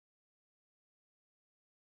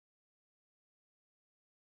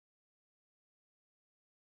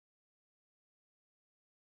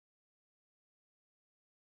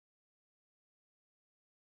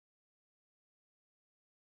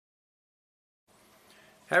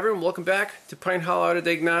Hi everyone, welcome back to Pine Hollow Auto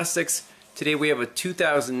Diagnostics. Today we have a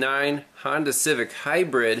 2009 Honda Civic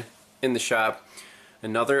Hybrid in the shop.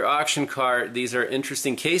 Another auction car. These are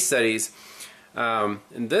interesting case studies.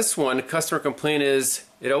 In this one, the customer complaint is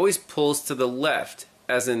it always pulls to the left,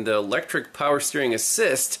 as in the electric power steering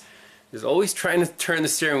assist is always trying to turn the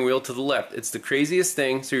steering wheel to the left. It's the craziest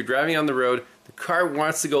thing. So you're driving on the road, the car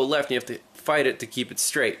wants to go left and you have to fight it to keep it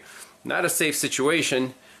straight. Not a safe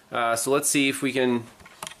situation. So let's see if we can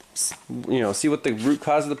see what the root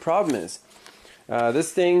cause of the problem is.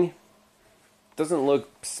 This thing doesn't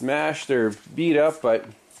look smashed or beat up, but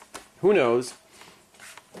who knows.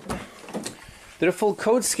 Did a full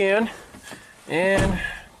code scan and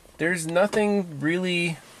there's nothing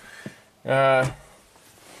really,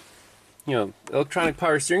 electronic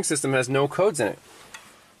power steering system has no codes in it.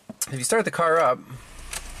 If you start the car up,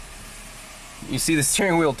 you see the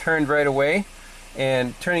steering wheel turned right away,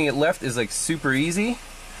 and turning it left is like super easy.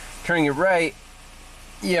 Turning it right,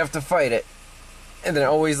 you have to fight it, and then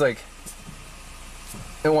always it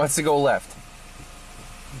wants to go left.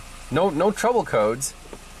 No trouble codes.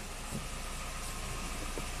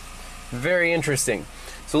 Very interesting.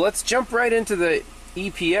 So let's jump right into the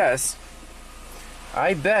EPS.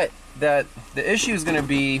 I bet that the issue is going to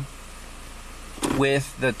be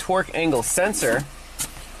with the torque angle sensor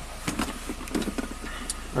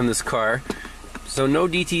on this car. So no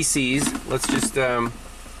DTCs. Let's just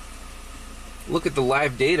look at the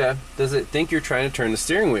live data. Does it think you're trying to turn the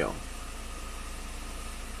steering wheel?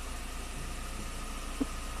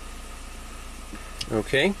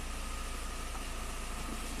 Okay.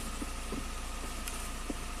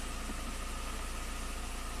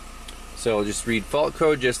 So I'll just read fault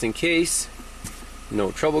code just in case.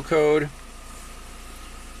 No trouble code.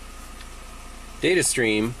 Data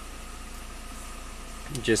stream.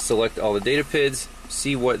 Just select all the data PIDs.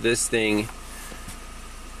 See what this thing.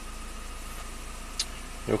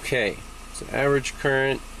 Okay. So average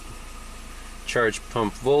current. Charge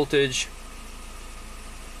pump voltage.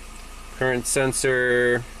 Current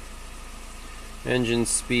sensor. Engine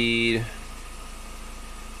speed.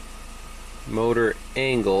 Motor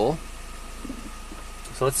angle.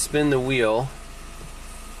 So let's spin the wheel.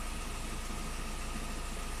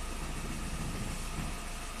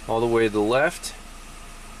 All the way to the left.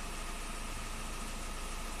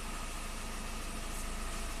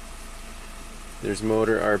 There's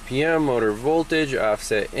motor RPM, motor voltage,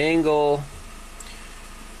 offset angle.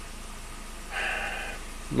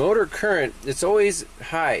 Motor current, it's always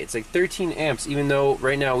high. It's like 13 amps, even though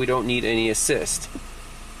right now we don't need any assist.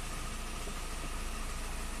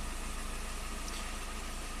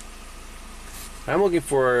 I'm looking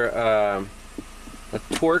for a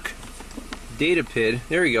torque data PID.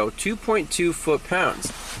 There we go, 2.2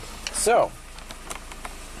 foot-pounds. So,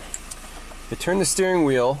 I turn the steering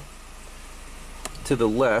wheel to the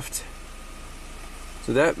left,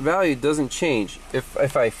 so that value doesn't change.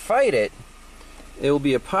 If I fight it, it will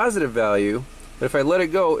be a positive value, but if I let it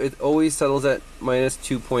go, it always settles at minus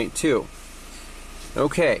 2.2.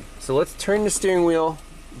 Okay, so let's turn the steering wheel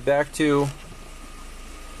back to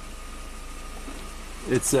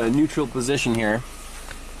its neutral position here.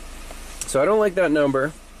 So I don't like that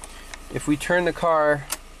number. If we turn the car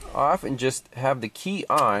off and just have the key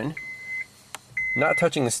on, not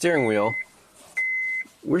touching the steering wheel,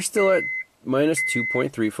 we're still at minus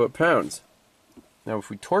 2.3 foot-pounds. Now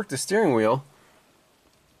if we torque the steering wheel,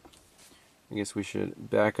 I guess we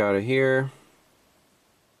should back out of here.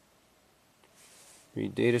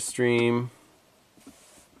 Read data stream.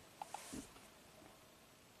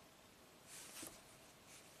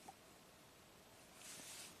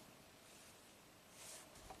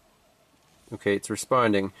 Okay, it's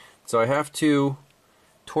responding. So I have to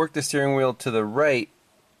torque the steering wheel to the right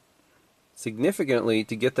significantly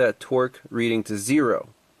to get that torque reading to 0.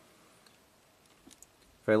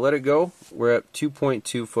 If I let it go, we're at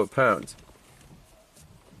 2.2 foot-pounds.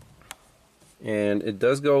 And it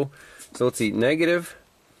does go, so let's see, negative,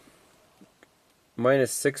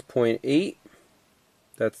 minus 6.8.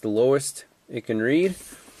 That's the lowest it can read.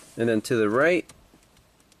 And then to the right,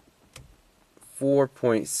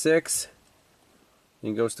 4.6.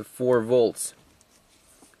 And it goes to 4 volts.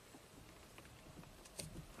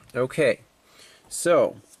 Okay,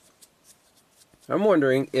 so I'm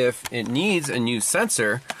wondering if it needs a new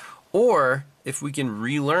sensor, or if we can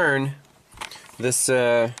relearn this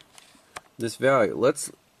this value.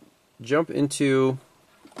 Let's jump into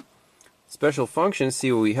special functions,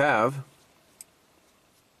 see what we have.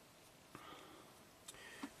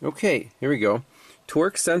 Okay, here we go.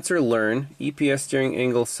 Torque sensor learn, EPS steering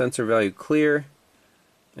angle sensor value clear,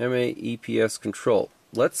 MA EPS control.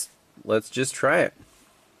 Let's just try it.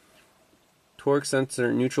 Torque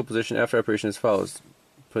sensor neutral position after operation as follows.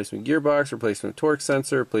 Replacement gearbox, replacement of torque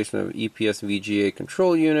sensor, replacement of EPS VGA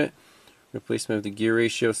control unit, replacement of the gear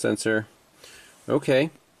ratio sensor.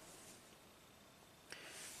 Okay.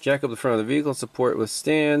 Jack up the front of the vehicle, support with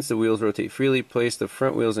stands, the wheels rotate freely, place the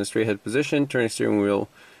front wheels in a straight head position, turn the steering wheel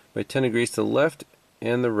by 10 degrees to the left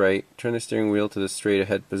and the right, turn the steering wheel to the straight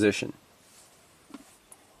ahead position.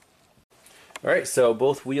 Alright, so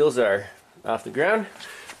both wheels are off the ground.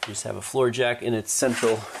 Just have a floor jack in its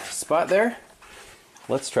central spot there.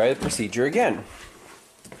 Let's try the procedure again.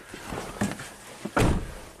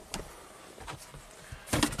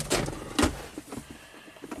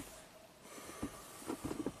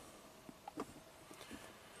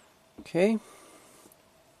 Okay.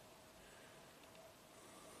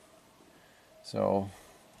 So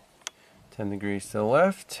 10 degrees to the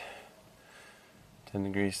left, 10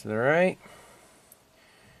 degrees to the right,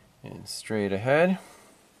 and straight ahead.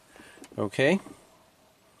 Okay.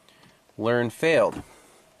 Learn failed.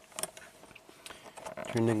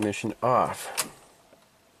 Turn the ignition off.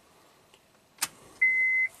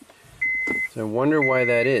 So I wonder why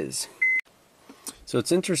that is. So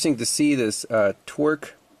it's interesting to see this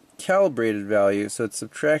torque calibrated value. So it's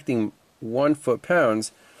subtracting 1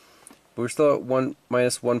 foot-pounds, but we're still at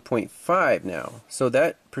minus 1.5 now. So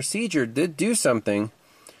that procedure did do something,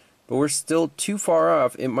 but we're still too far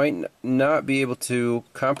off. It might not be able to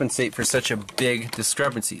compensate for such a big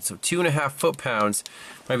discrepancy. So 2.5 foot-pounds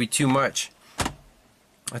might be too much.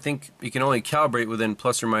 I think you can only calibrate within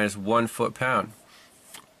plus or minus 1 foot-pound.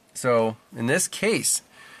 So in this case,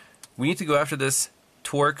 we need to go after this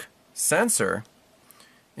torque sensor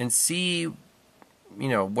and see,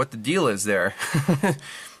 what the deal is there.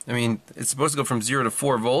 I mean, it's supposed to go from 0 to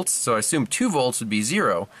 4 volts, so I assume 2 volts would be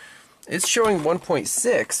 0. It's showing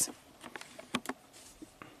 1.6,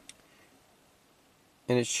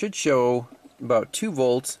 and it should show about 2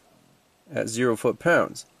 volts at 0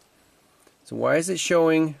 foot-pounds. So why is it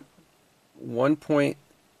showing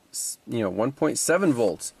 1.7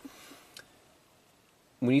 volts?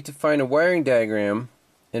 We need to find a wiring diagram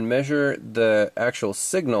and measure the actual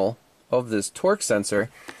signal of this torque sensor.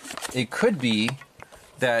 It could be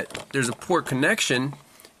that there's a poor connection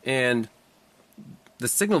and the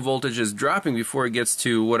signal voltage is dropping before it gets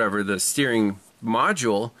to whatever, the steering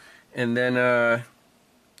module, and then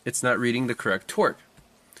it's not reading the correct torque.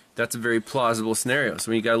 That's a very plausible scenario,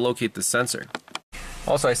 so you got to locate the sensor.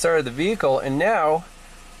 Also, I started the vehicle and now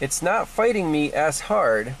it's not fighting me as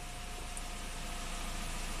hard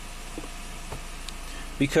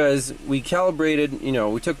because we calibrated,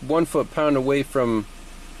 we took 1 foot-pound away from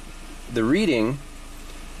the reading,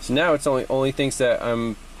 so now it's only thinks that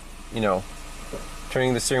I'm,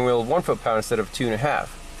 turning the steering wheel 1 foot-pound instead of 2.5.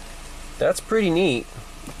 That's pretty neat.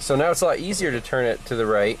 So now it's a lot easier to turn it to the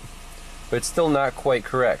right, but it's still not quite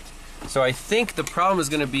correct. So I think the problem is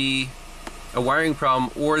going to be a wiring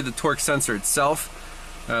problem or the torque sensor itself,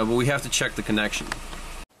 but we have to check the connection.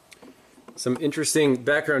 Some interesting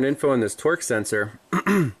background info on this torque sensor.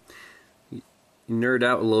 Nerd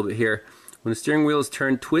out a little bit here. When the steering wheel is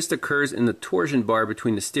turned, twist occurs in the torsion bar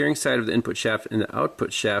between the steering side of the input shaft and the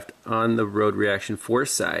output shaft on the road reaction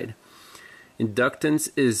force side. Inductance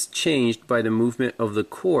is changed by the movement of the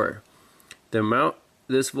core. The amount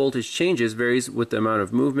this voltage changes varies with the amount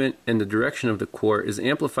of movement, and the direction of the core is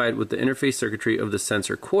amplified with the interface circuitry of the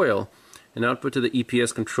sensor coil and output to the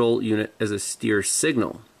EPS control unit as a steer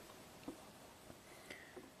signal.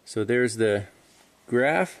 So there's the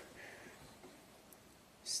graph.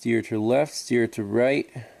 Steer to left, steer to right,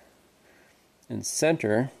 and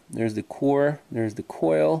center. There's the core, there's the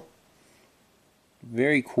coil.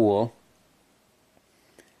 Very cool.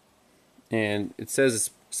 And it says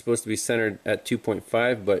it's supposed to be centered at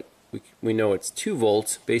 2.5, but we know it's 2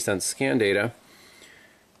 volts based on scan data.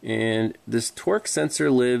 And this torque sensor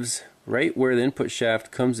lives right where the input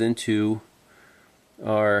shaft comes into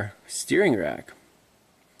our steering rack,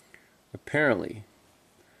 apparently.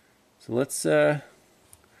 So let's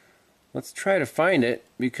try to find it,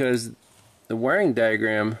 because the wiring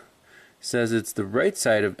diagram says it's the right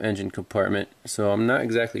side of engine compartment, so I'm not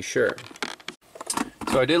exactly sure.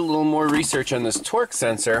 So I did a little more research on this torque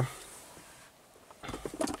sensor,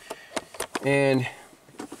 and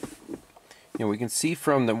we can see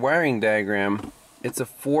from the wiring diagram it's a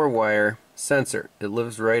 4-wire sensor. It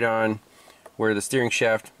lives right on where the steering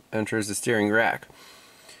shaft enters the steering rack.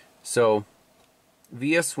 So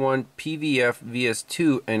VS1, PVF,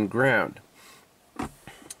 VS2, and ground.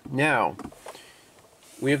 Now,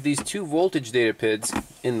 we have these 2 voltage data PIDs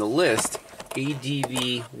in the list,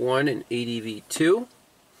 ADV1 and ADV2,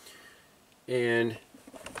 and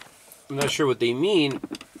I'm not sure what they mean,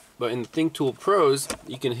 But in the ThinkTool Pros,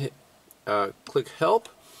 you can hit click Help,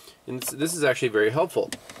 and this is actually very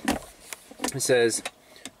helpful. It says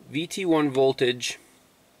VT1 voltage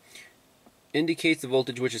indicates the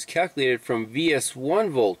voltage which is calculated from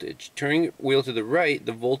VS1 voltage. Turning your wheel to the right,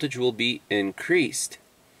 the voltage will be increased.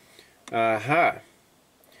 Aha.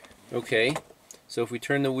 Okay, so if we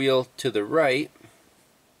turn the wheel to the right,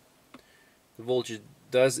 the voltage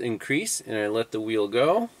does increase, and I let the wheel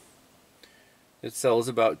go. It sells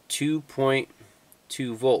about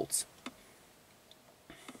 2.2 volts.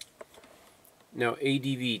 Now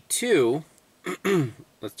ADV2,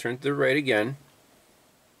 let's turn to the right again.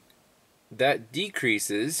 That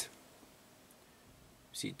decreases.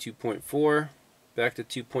 See 2.4 back to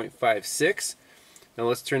 2.56. Now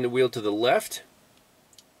let's turn the wheel to the left.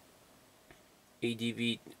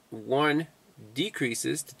 ADV1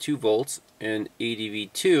 decreases to 2 volts, and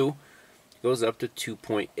ADV2 goes up to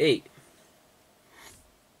 2.8.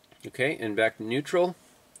 Okay, and back to neutral.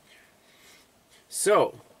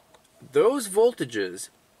 So those voltages,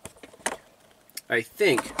 I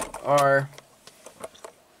think, are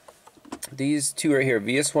these two right here,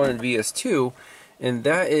 VS1 and VS2, and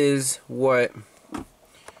that is what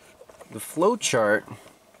the flow chart,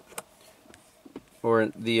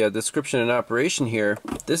 or the description and operation here,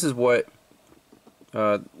 this is what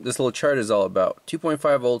this little chart is all about.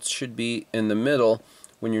 2.5 volts should be in the middle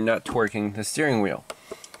when you're not torquing the steering wheel.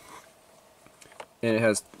 And it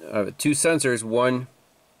has two sensors. One,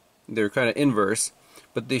 they're kind of inverse,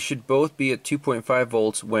 but they should both be at 2.5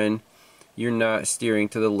 volts when you're not steering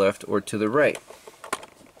to the left or to the right.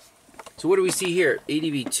 So what do we see here?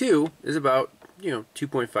 ADV2 is about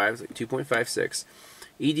 2.5, it's like 2.56.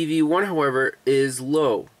 ADV1, however, is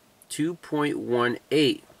low,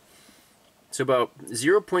 2.18. So about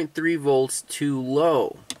 0.3 volts too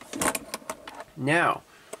low. Now,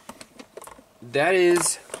 that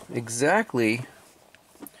is exactly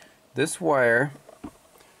this wire,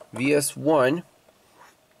 VS1.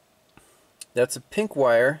 That's a pink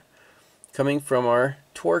wire coming from our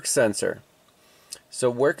torque sensor. So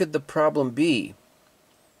where could the problem be?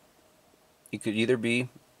 It could either be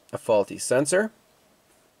a faulty sensor,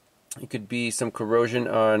 it could be some corrosion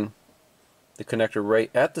on the connector right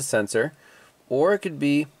at the sensor, or it could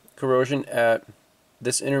be corrosion at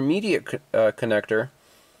this intermediate connector,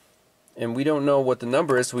 and we don't know what the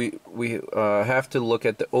number is. We have to look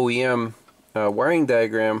at the OEM wiring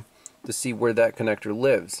diagram to see where that connector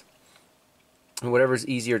lives, and whatever's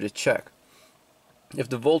easier to check. If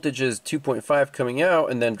the voltage is 2.5 coming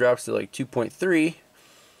out and then drops to like 2.3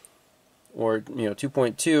 or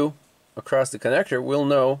 2.2 across the connector, we'll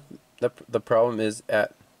know that the problem is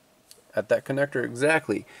at that connector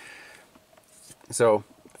exactly. So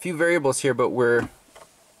a few variables here, but we're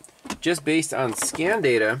just based on scan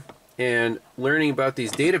data and learning about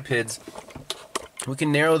these data PIDs, we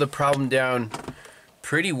can narrow the problem down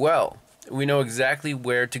pretty well. We know exactly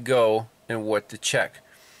where to go and what to check.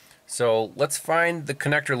 So let's find the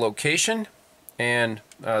connector location and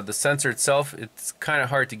the sensor itself. It's kind of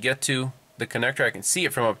hard to get to the connector. I can see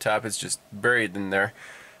it from up top, it's just buried in there,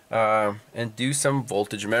 and do some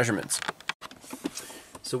voltage measurements.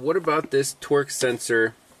 So what about this torque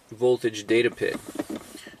sensor voltage data PID?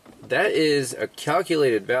 That is a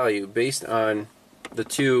calculated value based on the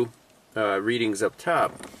two readings up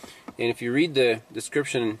top. And if you read the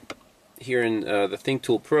description here in the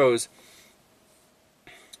ThinkTool Pros,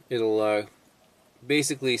 it'll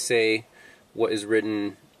basically say what is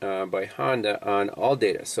written by Honda on all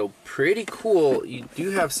data. So pretty cool. You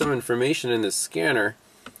do have some information in this scanner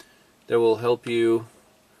that will help you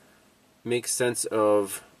make sense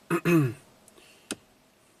of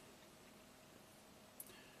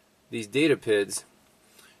these data PIDs.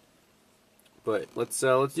 But let's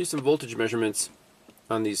do some voltage measurements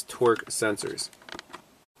on these torque sensors.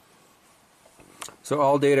 So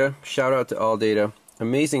all data, shout out to all data.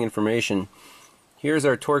 Amazing information. Here's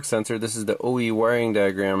our torque sensor. This is the OE wiring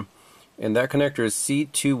diagram, and that connector is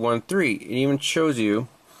C213. It even shows you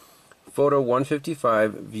photo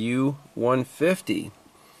 155, view 150.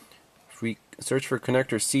 If we search for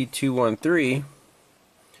connector C213, it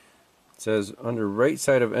says under right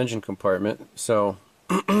side of engine compartment. So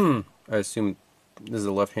I assume this is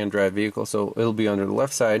a left-hand drive vehicle, so it'll be under the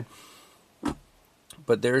left side.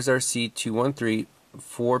 But there's our C213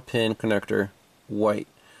 4-pin connector, white.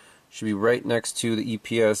 Should be right next to the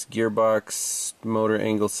EPS, gearbox, motor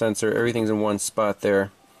angle sensor. Everything's in one spot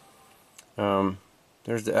there.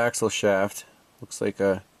 There's the axle shaft. Looks like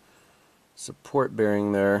a support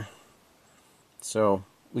bearing there. So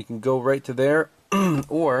we can go right to there,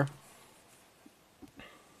 or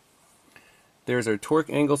there's our torque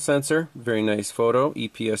angle sensor. Very nice photo.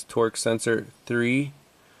 EPS torque sensor 3-pin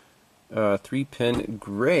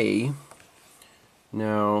gray.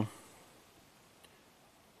 Now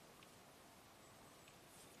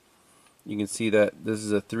you can see that this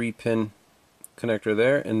is a 3-pin connector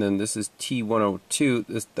there, and then this is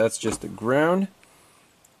T102. That's just the ground.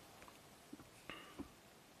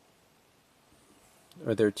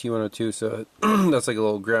 Right there, T102. So that's like a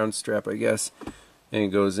little ground strap, I guess, and it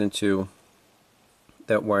goes into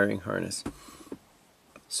that wiring harness.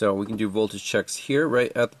 So we can do voltage checks here,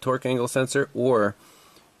 right at the torque angle sensor, or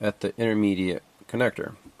at the intermediate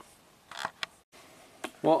connector.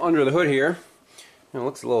 Well, under the hood here, it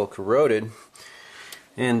looks a little corroded,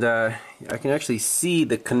 and I can actually see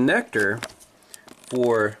the connector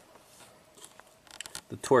for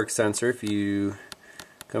the torque sensor. If you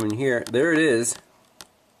come in here, there it is.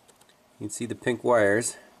 You can see the pink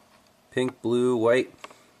wires, pink, blue, white,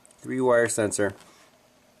 3-wire sensor.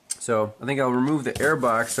 So I think I'll remove the air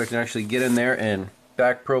box so I can actually get in there and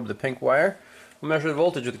back probe the pink wire. We'll measure the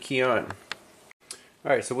voltage with the key on.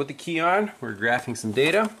 Alright, so with the key on, we're graphing some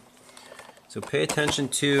data. So pay attention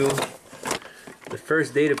to the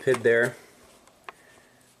first data PID there,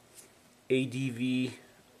 ADV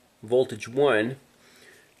voltage 1,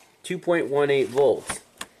 2.18 volts.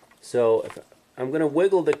 So I'm going to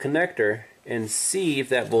wiggle the connector and see if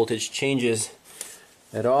that voltage changes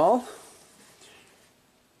at all.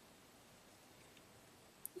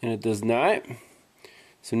 And it does not.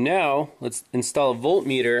 So now let's install a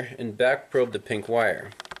voltmeter and back probe the pink wire.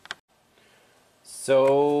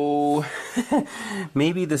 So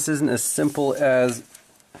maybe this isn't as simple as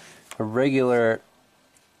a regular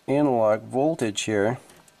analog voltage here.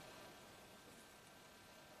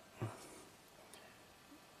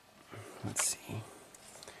 Let's see.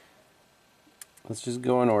 Let's just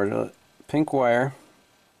go in order. Pink wire.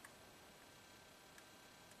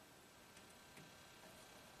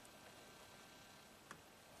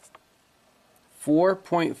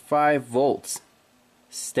 .5 volts.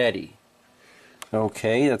 Steady.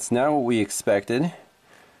 Okay, that's not what we expected.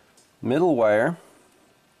 Middle wire.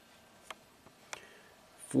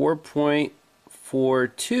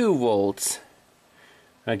 4.42 volts.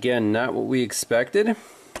 Again, not what we expected.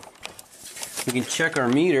 We can check our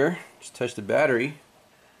meter. Just touch the battery.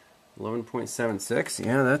 11.76.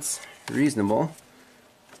 Yeah, that's reasonable.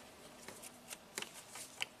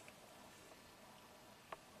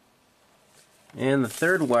 And the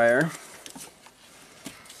third wire,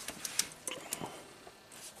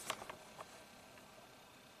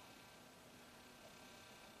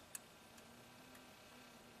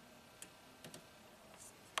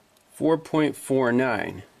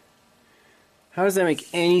 .49. How does that make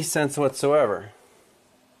any sense whatsoever?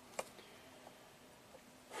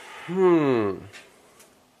 I'm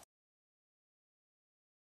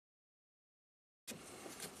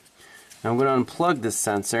going to unplug this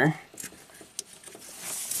sensor.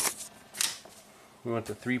 We went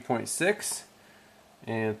to 3.6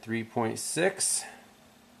 and 3.6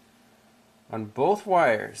 on both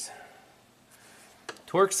wires.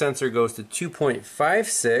 Torque sensor goes to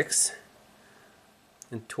 2.56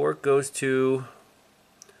 and torque goes to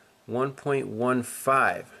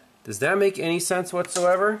 1.15. Does that make any sense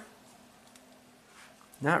whatsoever?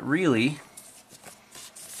 Not really.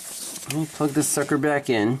 Let me plug this sucker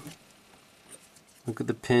back in. Look at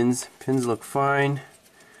the pins. Pins look fine.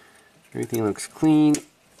 Everything looks clean.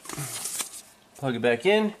 Plug it back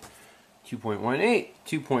in. 2.18,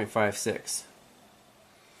 2.56.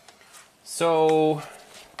 So,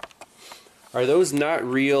 are those not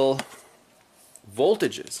real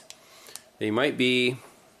voltages? They might be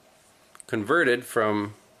converted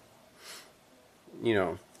from, you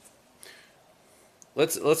know,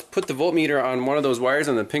 let's put the voltmeter on one of those wires,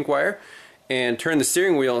 on the pink wire, and turn the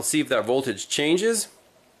steering wheel and see if that voltage changes.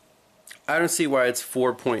 I don't see why it's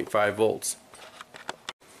 4.5 volts.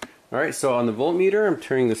 Alright, so on the voltmeter, I'm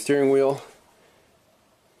turning the steering wheel,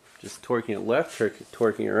 just torquing it left,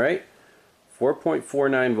 torquing it right.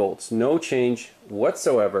 4.49 volts. No change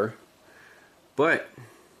whatsoever. But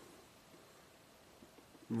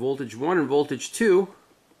voltage 1 and voltage 2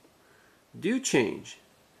 do change.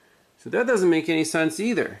 So that doesn't make any sense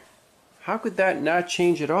either. How could that not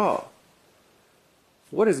change at all?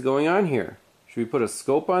 What is going on here? Should we put a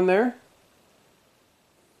scope on there?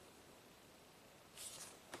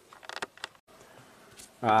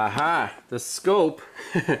 Aha! The scope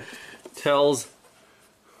tells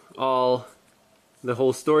the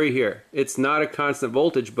whole story here. It's not a constant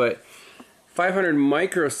voltage, but 500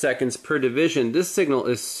 microseconds per division. This signal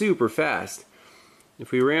is super fast.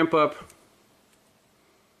 If we ramp up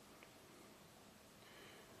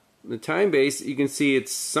the time base, you can see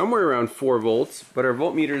it's somewhere around 4 volts, but our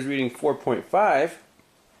voltmeter is reading 4.5.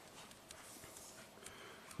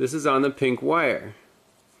 This is on the pink wire.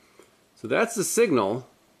 So that's the signal.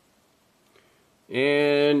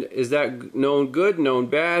 And is that known good, known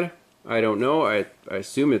bad? I don't know. I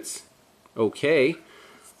assume it's okay.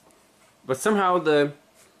 But somehow the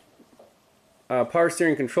power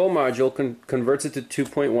steering control module converts it to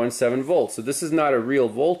 2.17 volts. So this is not a real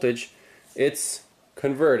voltage. It's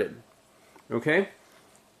converted. Okay?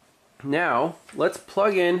 Now, let's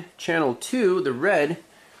plug in channel 2, the red,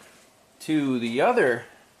 to the other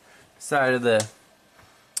side of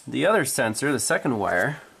the other sensor, the second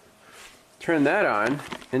wire. Turn that on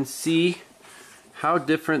and see how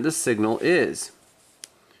different the signal is.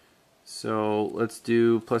 So let's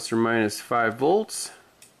do plus or minus 5 volts,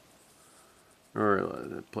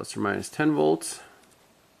 or plus or minus 10 volts.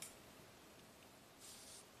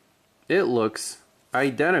 It looks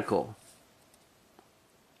identical.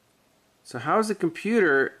 So how does the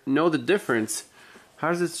computer know the difference? How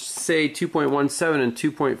does it say 2.17 and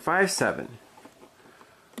 2.57?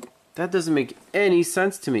 That doesn't make any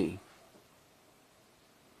sense to me.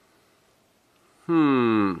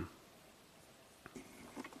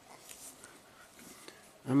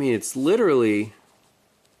 I mean, it's literally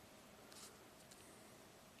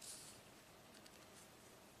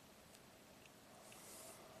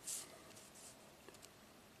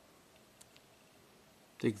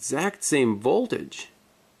the exact same voltage.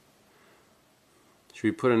 Should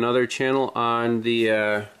we put another channel on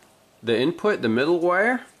the input, the middle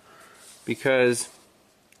wire? Because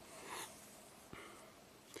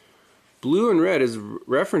blue and red is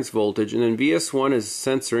reference voltage, and then VS1 is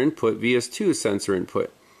sensor input, VS2 is sensor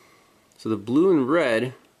input. So the blue and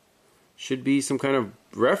red should be some kind of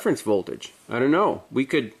reference voltage. I don't know. We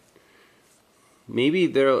could, maybe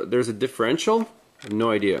there's a differential? I have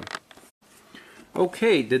no idea.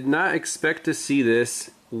 Okay, did not expect to see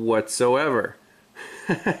this whatsoever.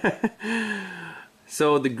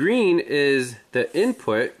 So the green is the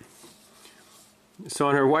input. So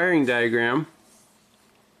on our wiring diagram,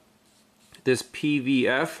 this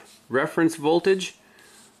PVF, reference voltage,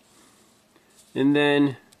 and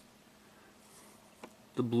then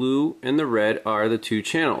the blue and the red are the two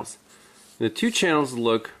channels. The two channels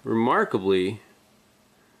look remarkably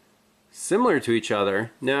similar to each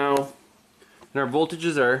other now, and our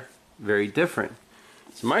voltages are very different.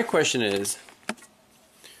 So my question is,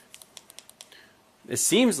 it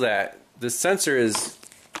seems that the sensor is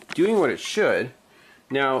doing what it should.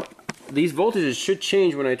 Now, these voltages should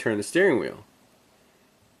change when I turn the steering wheel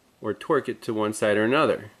or torque it to one side or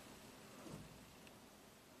another.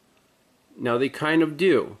 Now they kind of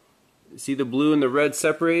do. See the blue and the red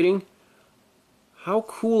separating? How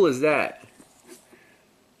cool is that?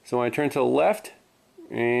 So when I turn to the left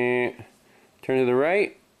and turn to the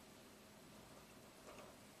right,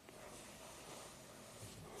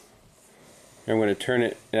 I'm going to turn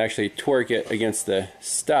it and actually torque it against the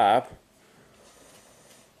stop.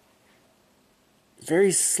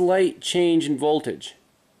 Very slight change in voltage.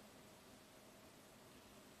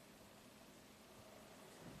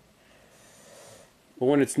 But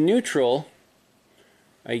when it's neutral,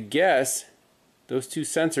 I guess those two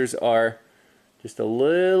sensors are just a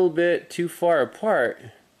little bit too far apart.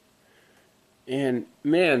 And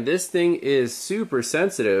man, this thing is super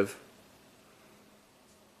sensitive.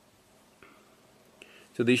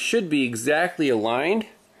 So they should be exactly aligned,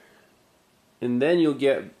 and then you'll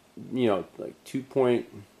get, you know, like 2.3,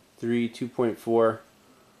 2.4.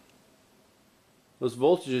 Those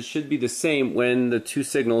voltages should be the same when the two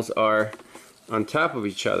signals are on top of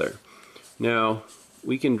each other. Now,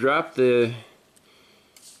 we can drop the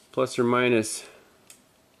plus or minus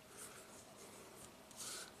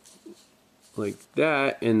like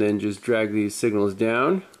that, and then just drag these signals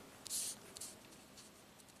down.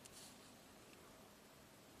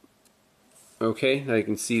 Okay, now you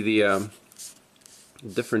can see the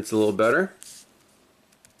difference a little better.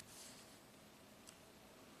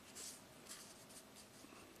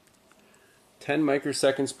 (10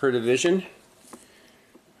 microseconds per division).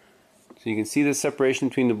 So you can see the separation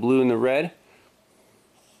between the blue and the red.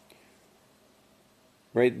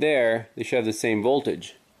 Right there, they should have the same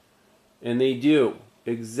voltage. And they do.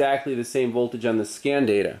 Exactly the same voltage on the scan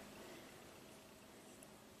data.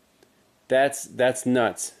 That's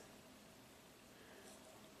nuts.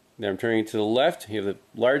 Now I'm turning to the left. You have the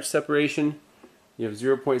large separation. You have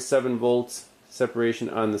 0.7 volts separation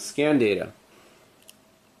on the scan data.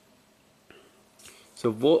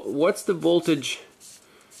 So what's the voltage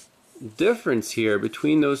difference here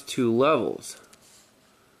between those two levels?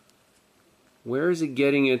 Where is it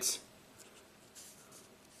getting its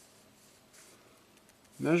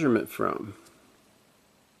measurement from?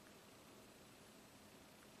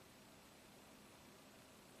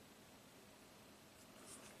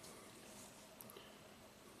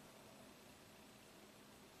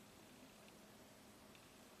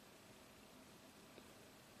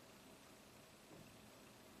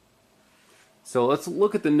 So let's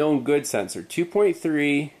look at the known good sensor,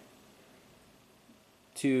 2.3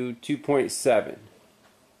 to 2.7.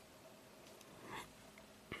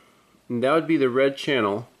 And that would be the red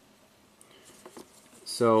channel.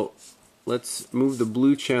 So let's move the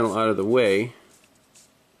blue channel out of the way.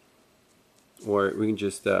 Or we can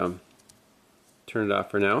just turn it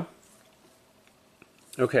off for now.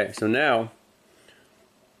 Okay, so now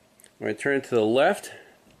I'm going to turn it to the left,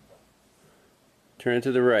 turn it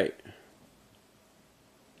to the right.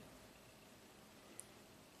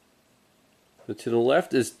 So to the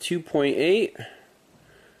left is 2.8,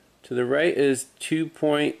 to the right is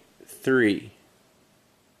 2.3.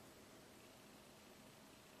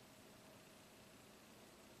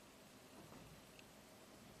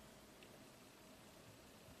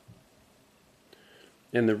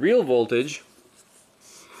 And the real voltage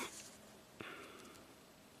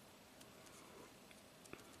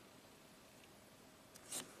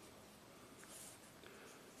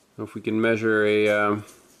if we can measure a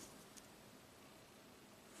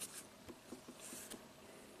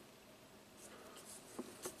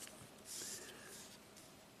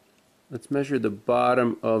let's measure the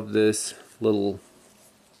bottom of this little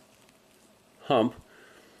hump.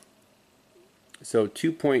 So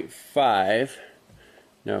 2.5.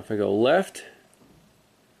 Now if I go left,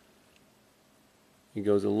 it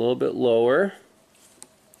goes a little bit lower,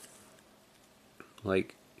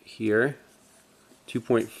 like here,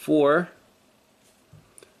 2.4.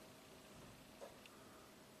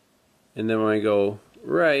 And then when I go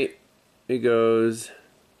right, it goes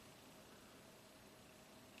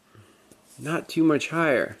not too much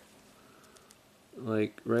higher,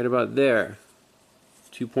 like right about there,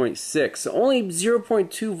 2.6. So only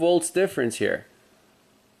 0.2 volts difference here.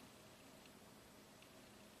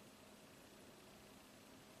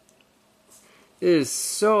 It is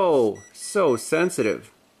so sensitive.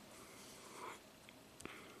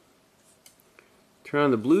 Turn on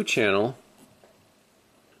the blue channel.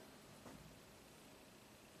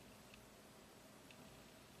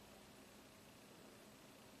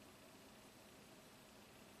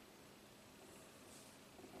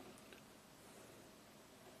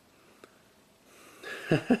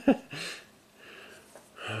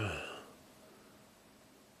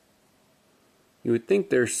 You would think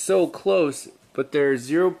they're so close, but they're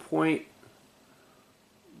about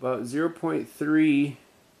 0.3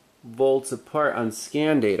 volts apart on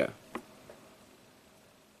scan data.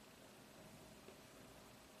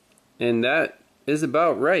 And that is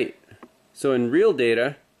about right. So in real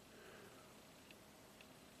data,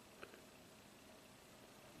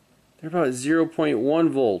 they're about 0.1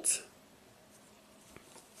 volts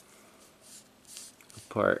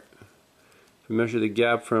apart. If we measure the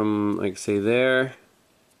gap from, like, say there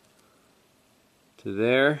to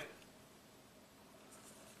there,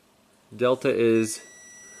 delta is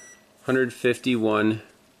 151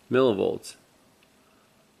 millivolts.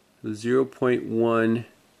 So 0.1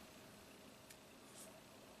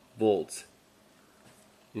 volts.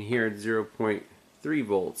 And here it's 0.3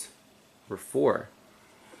 volts, or 4.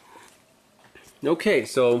 Okay,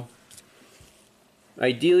 so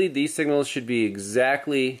ideally these signals should be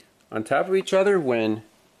exactly on top of each other when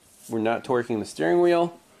we're not torquing the steering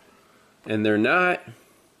wheel, and they're not.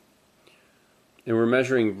 And we're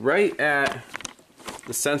measuring right at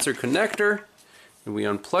the sensor connector, and we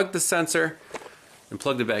unplugged the sensor and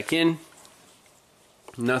plugged it back in.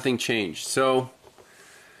 Nothing changed. So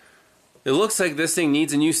it looks like this thing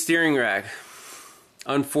needs a new steering rack,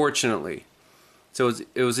 unfortunately. So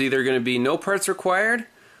it was either going to be no parts required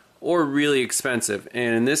or really expensive,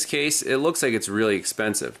 and in this case it looks like it's really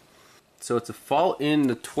expensive. So it's a fault in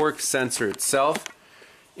the torque sensor itself,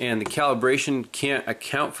 and the calibration can't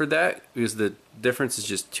account for that because the difference is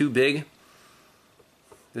just too big.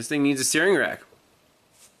 This thing needs a steering rack.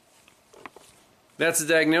 That's the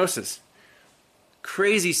diagnosis.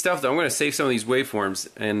 Crazy stuff though. I'm going to save some of these waveforms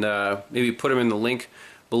and maybe put them in the link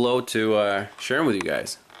below to share them with you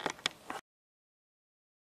guys.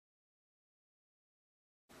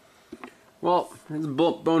 Well, there's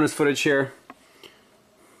bonus footage here.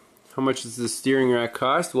 How much does the steering rack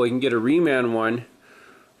cost? Well, you can get a reman one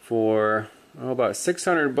for about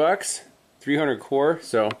 600 bucks, 300 core,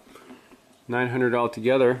 so 900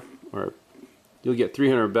 altogether, or you'll get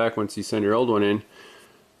 300 back once you send your old one in.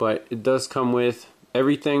 But it does come with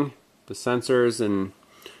everything, the sensors, and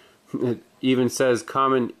even says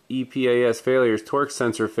common EPAS failures, torque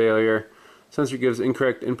sensor failure. Sensor gives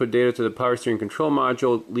incorrect input data to the power steering control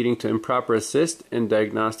module, leading to improper assist and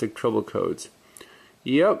diagnostic trouble codes.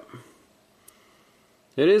 Yep.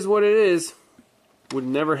 It is what it is. Would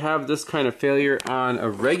never have this kind of failure on a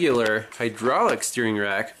regular hydraulic steering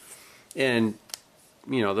rack. And,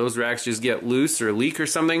 you know, those racks just get loose or leak or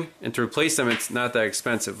something. And to replace them, it's not that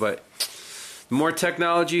expensive. But the more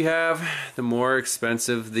technology you have, the more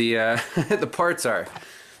expensive the, the parts are.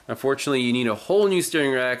 Unfortunately, you need a whole new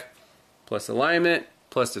steering rack, plus alignment,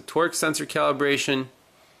 plus the torque sensor calibration,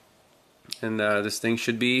 and this thing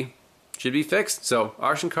should be fixed. So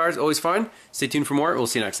auction cars, always fun. Stay tuned for more. We'll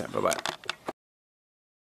see you next time. Bye-bye.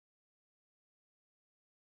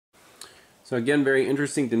 So again, very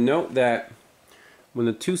interesting to note that when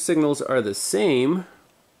the two signals are the same,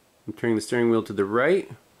 I'm turning the steering wheel to the right,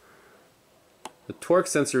 the torque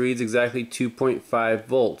sensor reads exactly 2.5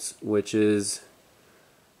 volts, which is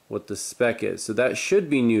what the spec is. So that should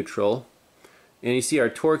be neutral. And you see our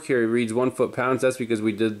torque here reads 1 foot-pounds. That's because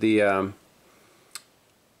we did the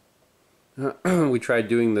we tried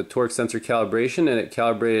doing the torque sensor calibration, and it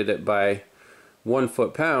calibrated it by 1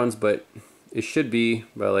 foot-pounds, but it should be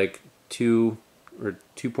by like 2 or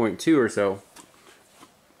 2.2 or so,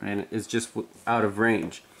 and it's just out of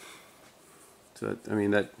range. So I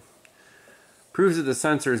mean, that proves that the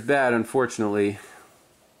sensor is bad, unfortunately.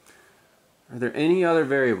 Are there any other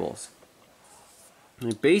variables?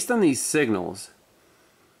 Based on these signals,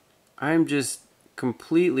 I'm just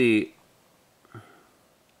completely,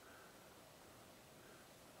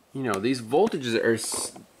 you know, these voltages are,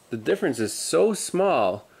 the difference is so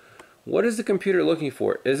small. What is the computer looking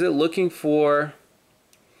for? Is it looking for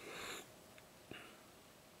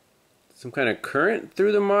some kind of current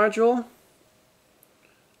through the module?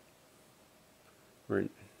 Or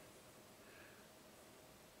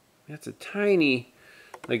that's a tiny,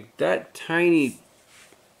 like that tiny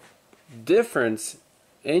difference,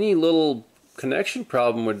 any little connection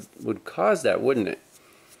problem would cause that, wouldn't it?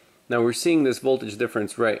 Now we're seeing this voltage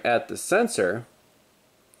difference right at the sensor,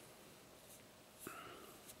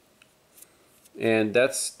 and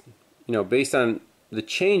that's, you know, based on the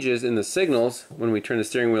changes in the signals when we turn the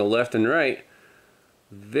steering wheel left and right,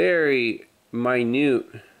 very minute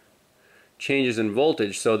changes in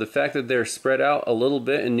voltage. So the fact that they're spread out a little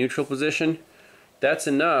bit in neutral position, that's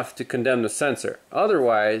enough to condemn the sensor.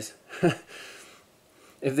 Otherwise,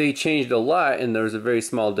 if they changed a lot and there was a very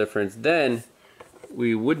small difference, then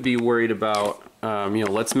we would be worried about, you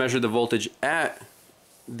know, let's measure the voltage at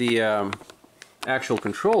the actual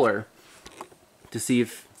controller to see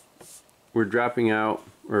if we're dropping out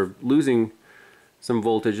or losing some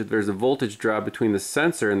voltage, if there's a voltage drop between the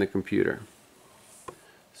sensor and the computer.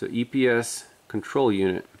 So EPS control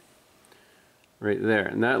unit right there,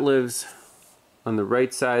 and that lives on the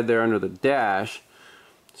right side there under the dash.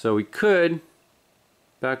 So we could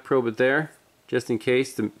back probe it there just in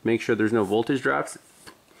case to make sure there's no voltage drops,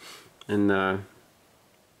 and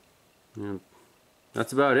you know,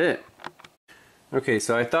 that's about it. Okay,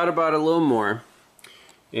 so I thought about it a little more,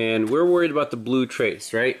 and we're worried about the blue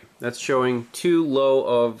trace, right? That's showing too low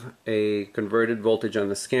of a converted voltage on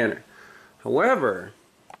the scanner. However,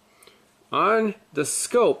 on the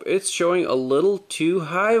scope, it's showing a little too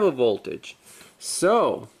high of a voltage.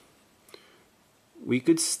 So we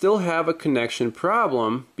could still have a connection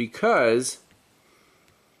problem, because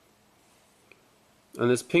on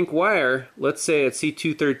this pink wire, let's say at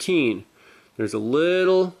C213, there's a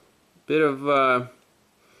little bit of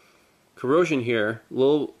corrosion here, a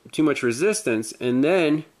little too much resistance, and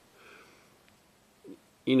then,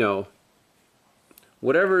 you know,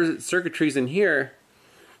 whatever circuitry's in here,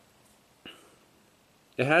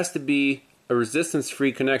 it has to be a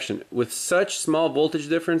resistance-free connection. With such small voltage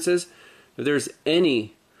differences, if there's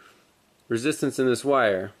any resistance in this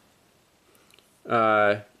wire,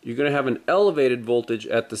 you're going to have an elevated voltage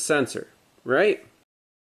at the sensor, right?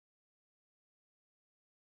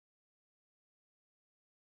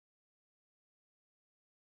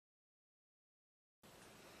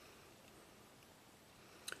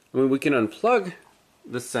 I mean, we can unplug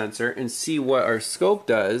the sensor and see what our scope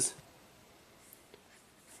does.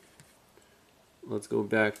 Let's go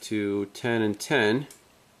back to 10 and 10.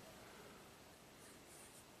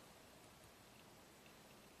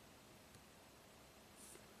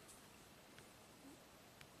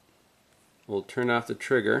 We'll turn off the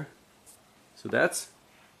trigger. So that's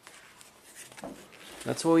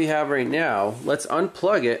what we have right now. Let's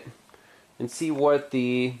unplug it and see what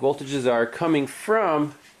the voltages are coming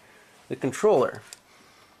from the controller.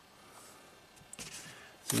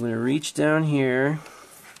 So I'm going to reach down here.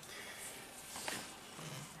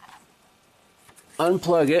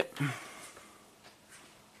 unplug it.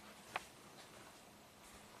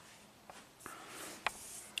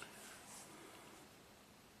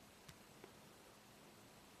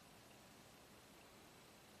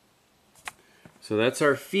 So that's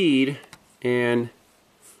our feed, and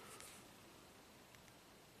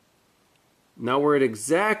now we're at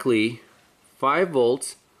exactly 5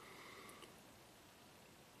 volts.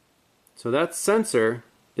 So that sensor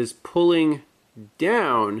is pulling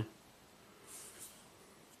down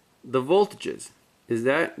the voltages. Does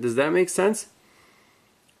that make sense?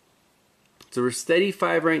 So we're steady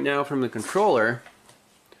 5 right now from the controller,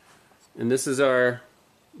 and this is our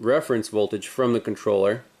reference voltage from the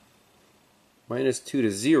controller. -2 to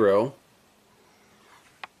 0.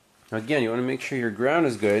 Now again, you want to make sure your ground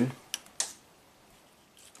is good.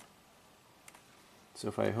 So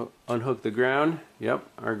if I unhook the ground, yep,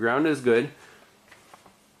 our ground is good.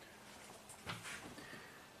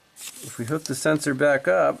 If we hook the sensor back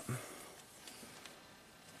up,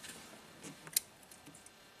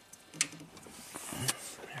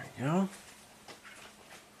 there we go.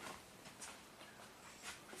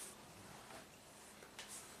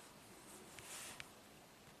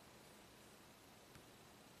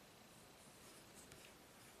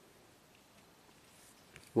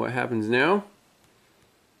 What happens now?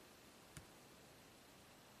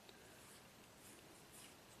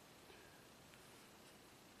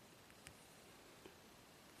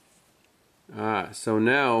 So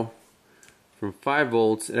now from 5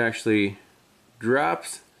 volts it actually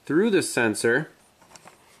drops through the sensor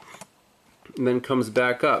and then comes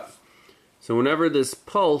back up. So whenever this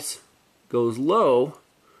pulse goes low,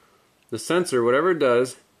 the sensor, whatever it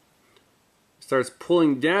does, starts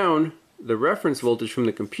pulling down the reference voltage from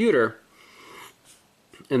the computer,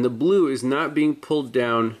 and the blue is not being pulled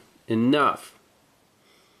down enough.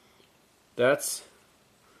 That's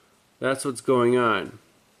what's going on.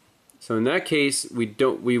 So in that case,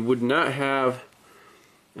 we would not have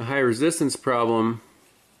a high resistance problem.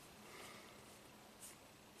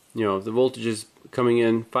 You know, if the voltage is coming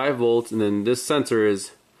in 5 volts and then this sensor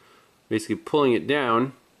is basically pulling it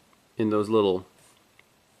down in those little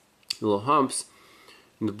humps,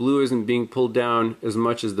 and the blue isn't being pulled down as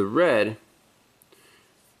much as the red,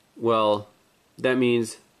 well, that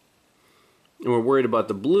means, and we're worried about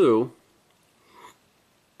the blue,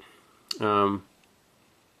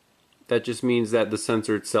 that just means that the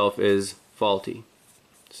sensor itself is faulty.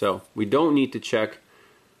 So we don't need to check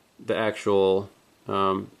the actual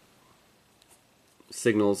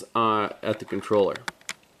signals at the controller.